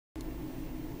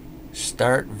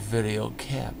Start video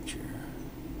capture.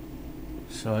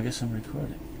 So I guess I'm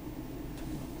recording.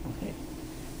 Okay.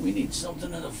 We need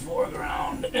something in the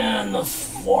foreground in the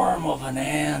form of an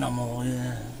animal.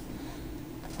 Yeah.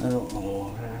 I don't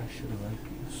know. I should have liked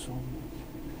you so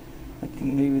much. I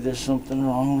think maybe there's something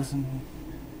wrong with me.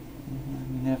 I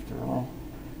mean, after all,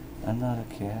 I'm not a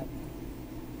cat.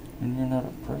 And you're not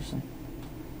a person.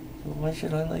 So why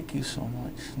should I like you so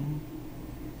much?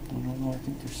 I don't know. I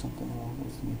think there's something wrong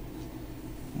with me.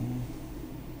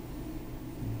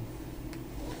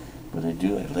 But I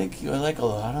do. I like you. I like a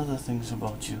lot of the things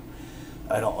about you.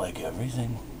 I don't like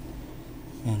everything.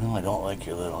 You know, I don't like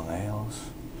your little nails.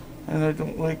 And I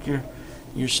don't like your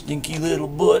stinky little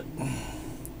butt.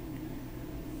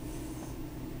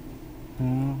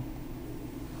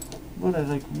 But I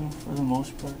like you for the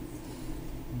most part.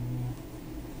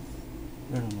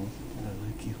 For the most part, I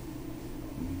like you.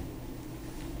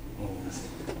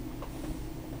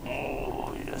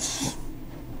 Oh, yes.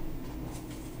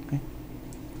 Okay.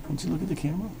 Don't you look at the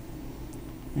camera?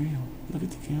 There you go. Look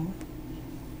at the camera.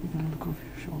 You gotta look over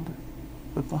your shoulder.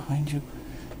 Look behind you.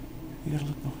 You gotta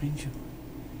look behind you.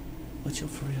 Watch out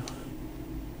for you.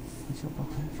 Watch out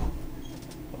behind you.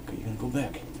 Okay, you're gonna go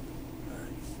back.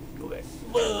 Alright. Go back.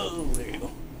 Whoa, there you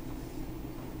go.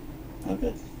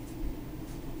 Okay.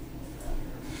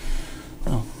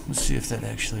 Oh, let's see if that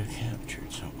actually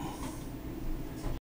captured something.